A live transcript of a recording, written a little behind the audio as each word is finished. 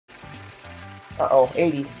Uh-oh,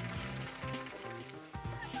 80.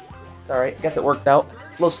 Alright, guess it worked out.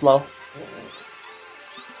 A little slow.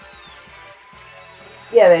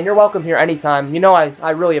 Yeah, man, you're welcome here anytime. You know I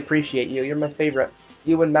really appreciate you. You're my favorite.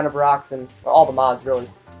 You and Men of Rocks and all the mods, really.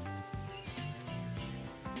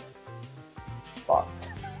 Fuck.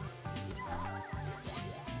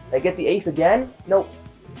 Did I get the ace again? Nope.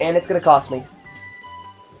 And it's gonna cost me.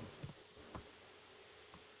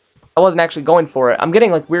 I wasn't actually going for it. I'm getting,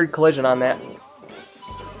 like, weird collision on that.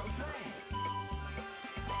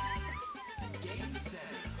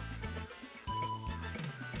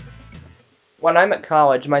 When I'm at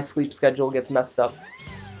college, my sleep schedule gets messed up.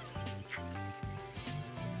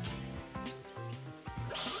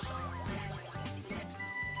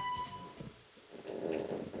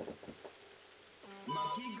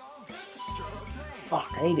 Fuck,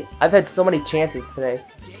 I hate it. I've had so many chances today.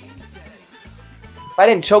 If I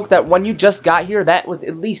didn't choke that when you just got here, that was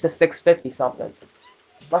at least a 650 something.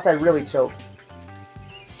 Unless I really choked.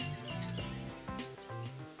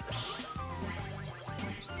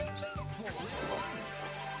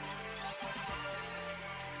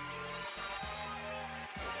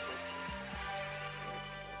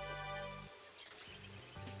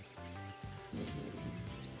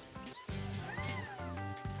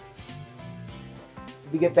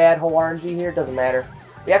 If we get bad whole RNG here, doesn't matter.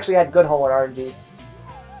 We actually had good whole RNG.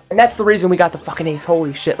 And that's the reason we got the fucking ace.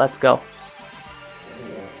 Holy shit, let's go.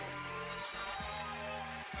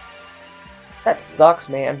 That sucks,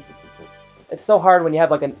 man. It's so hard when you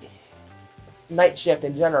have like a night shift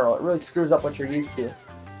in general. It really screws up what you're used to.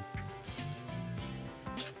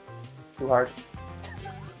 Too hard.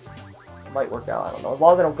 It might work out, I don't know. As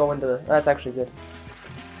long as I don't go into the... That's actually good.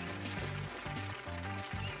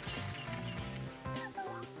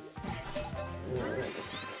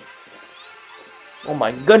 Oh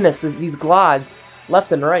my goodness, these glods,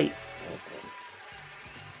 left and right.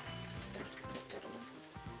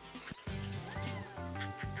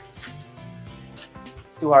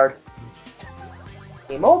 Too hard.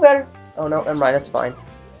 Game over. Oh no, never mind, that's fine.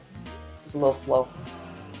 Just a little slow.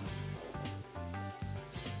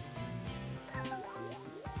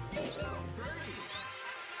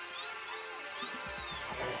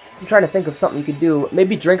 I'm trying to think of something you could do.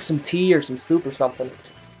 Maybe drink some tea or some soup or something.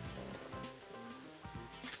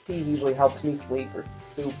 Tea usually helps me sleep, or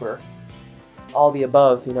soup, or all the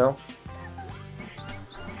above, you know?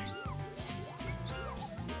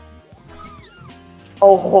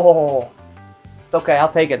 Oh! It's okay,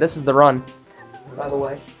 I'll take it. This is the run, by the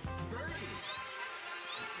way.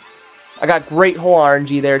 I got great hole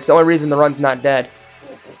RNG there. It's the only reason the run's not dead.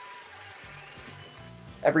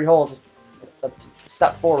 Every hole is a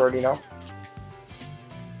step forward, you know?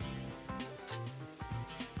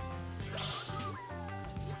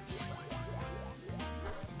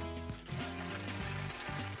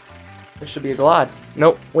 This should be a glad.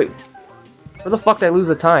 Nope. Wait. Where the fuck did I lose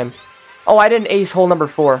the time? Oh, I didn't ace hole number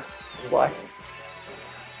 4. That's why.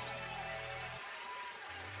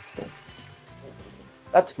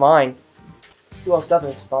 That's fine. 207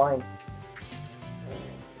 is fine.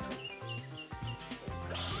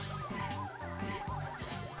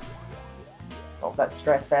 Oh, if that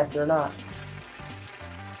strat's faster or not.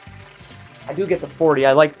 I do get the 40.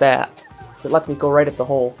 I like that. It lets me go right at the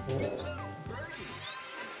hole.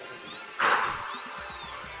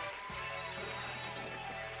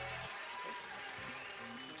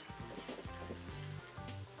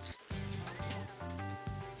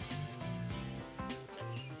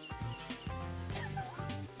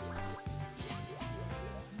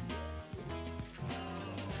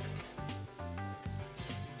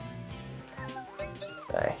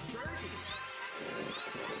 Okay.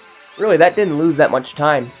 Really, that didn't lose that much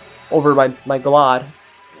time over my glod.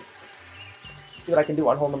 See what I can do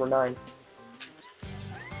on hole number 9.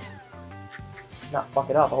 Not fuck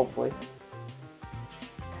it up, hopefully.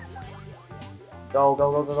 Go,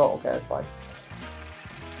 go, go, go, go. Okay, that's fine.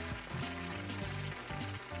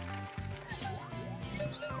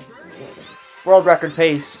 World record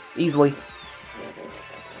pace, easily.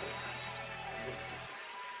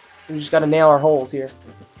 We just gotta nail our holes here.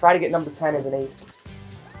 Try to get number 10 as an ace.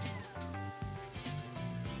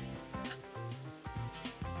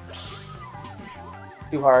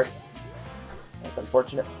 Too hard. That's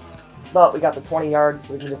unfortunate. But we got the 20 yards,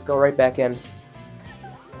 so we can just go right back in.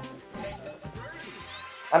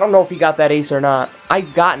 I don't know if he got that ace or not.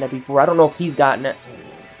 I've gotten it before. I don't know if he's gotten it.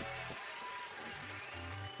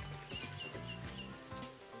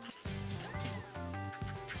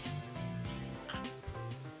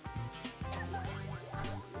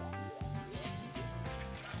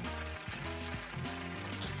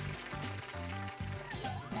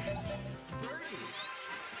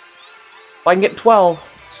 If I can get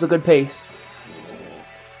 12, this is a good pace.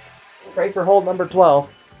 Pray for hold number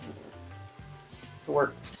 12 to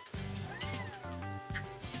work.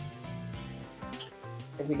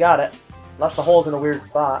 I think we got it. Unless the hole's in a weird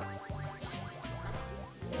spot.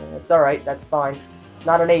 It's alright, that's fine. It's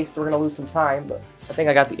not an ace, so we're gonna lose some time, but I think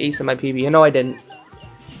I got the ace in my PB. No, I didn't.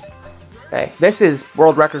 Okay, this is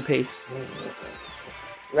world record pace.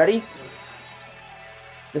 Ready?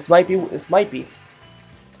 This might be. We'll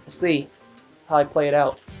see how I play it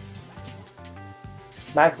out.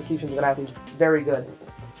 My execution's gonna have to be very good.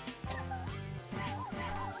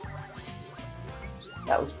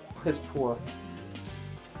 That was piss poor.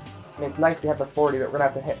 I mean, it's nice to have the 40, but we're gonna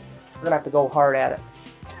have to hit. We're gonna have to go hard at it.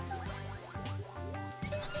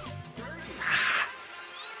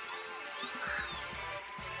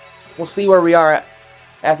 We'll see where we are at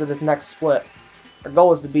after this next split. Our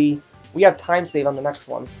goal is to be. We have time save on the next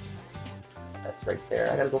one. That's right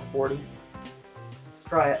there. I gotta go 40. Let's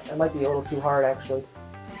try it. It might be a little too hard, actually.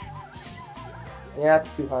 Yeah, it's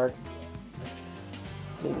too hard.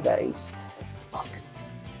 Maybe that ace. Fuck.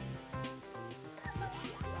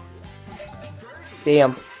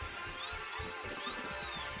 Damn.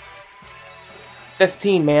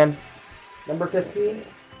 15, man. Number 15?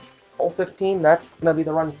 Hole 15, that's gonna be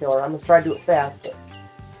the run killer. I'm gonna try to do it fast, but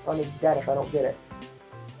I'm gonna be dead if I don't get it.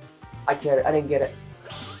 I get it. I didn't get it.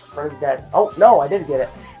 Run's dead. Oh, no, I did get it.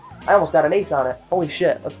 I almost got an ace on it. Holy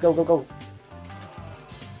shit. Let's go, go, go.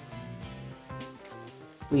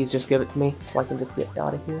 Please just give it to me so I can just get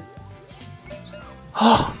out of here.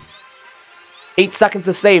 8 seconds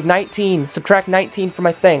to save. 19. Subtract 19 from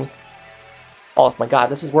my thing. Oh my god,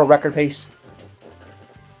 this is world record pace.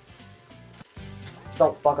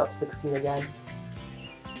 Don't fuck up 16 again.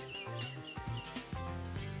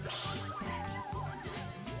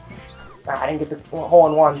 I didn't get the hole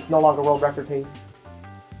in one. It's no longer world record pace.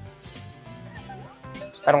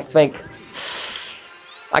 I don't think.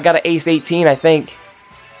 I got an ace 18, I think.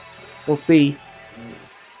 We'll see.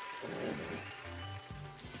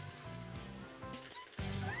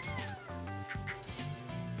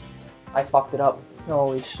 I fucked it up.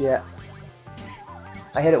 Holy shit.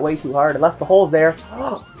 I hit it way too hard. Unless the hole's there.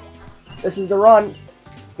 This is the run.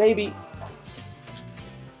 Maybe.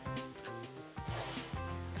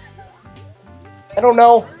 I don't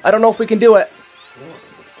know. I don't know if we can do it.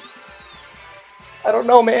 I don't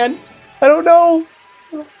know, man. I don't know.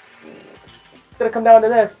 It's gonna come down to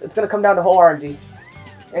this. It's gonna come down to hole RNG.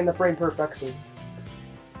 And the frame perfection.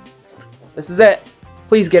 This is it.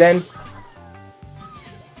 Please get in.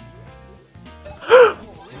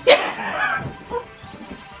 Yes!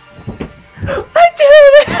 I did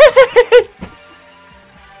it!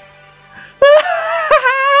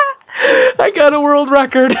 I got a world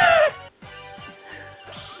record.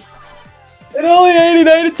 In only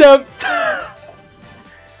 89 attempts.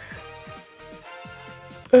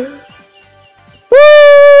 Woo!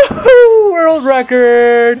 World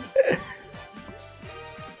record.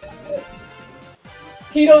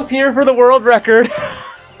 Keto's here for the world record.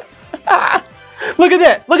 Look at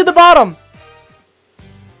that. Look at the bottom.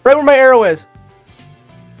 Right where my arrow is.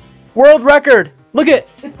 World record. Look it.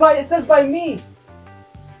 It's by. It says by me.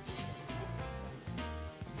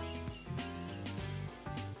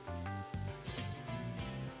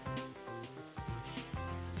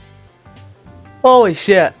 Holy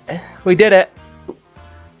shit. We did it.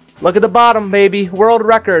 Look at the bottom, baby. World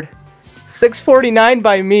record. 649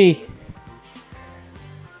 by me.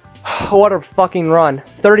 What a fucking run.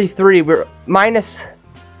 33. We're minus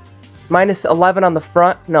 11 on the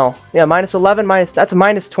front. No. Yeah, minus 11, that's a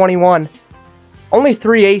minus 21. Only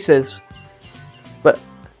 3 aces. But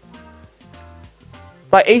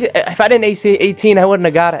if I didn't ace 18, I wouldn't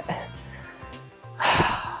have got it.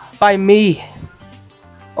 By me.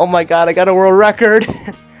 Oh my god, I got a world record.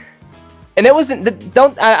 And it wasn't,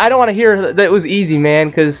 I don't want to hear that it was easy, man,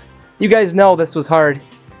 because you guys know this was hard.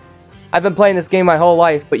 I've been playing this game my whole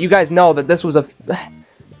life, but you guys know that this was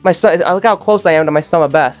my son, look how close I am to my sum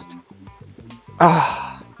of best. Ah.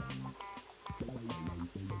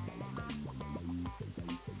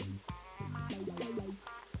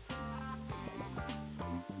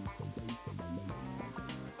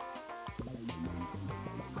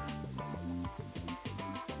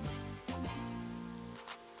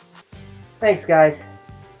 Thanks, guys.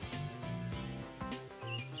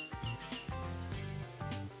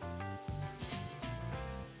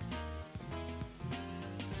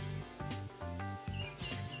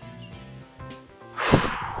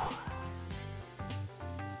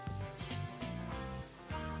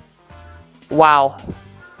 Wow.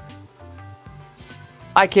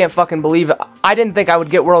 I can't fucking believe it. I didn't think I would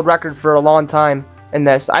get world record for a long time. in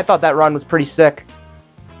this. I thought that run was pretty sick.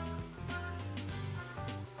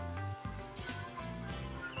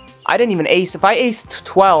 I didn't even ace. If I aced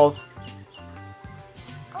 12,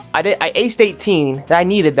 I aced 18. I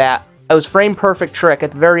needed that. It was frame perfect trick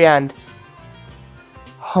at the very end.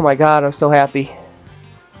 Oh my god, I'm so happy.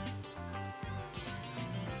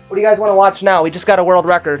 What do you guys want to watch now? We just got a world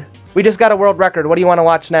record. We just got a world record. What do you want to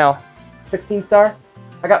watch now? 16 star?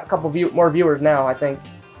 I got a couple more viewers now, I think.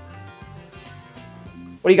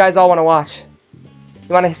 What do you guys all want to watch?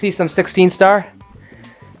 You want to see some 16 star?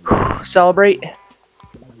 Celebrate?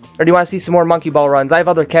 Or do you want to see some more monkey ball runs? I have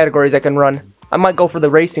other categories I can run. I might go for the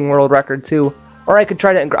racing world record too. Or I could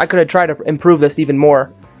try to. I could have tried to improve this even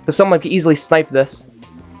more, because someone could easily snipe this.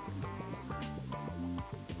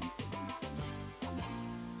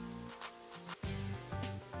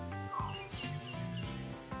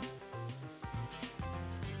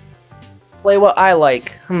 Play what I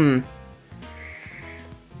like. Well,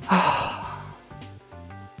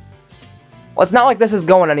 it's not like this is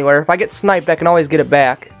going anywhere. If I get sniped, I can always get it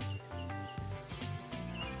back.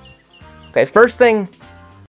 Okay, first thing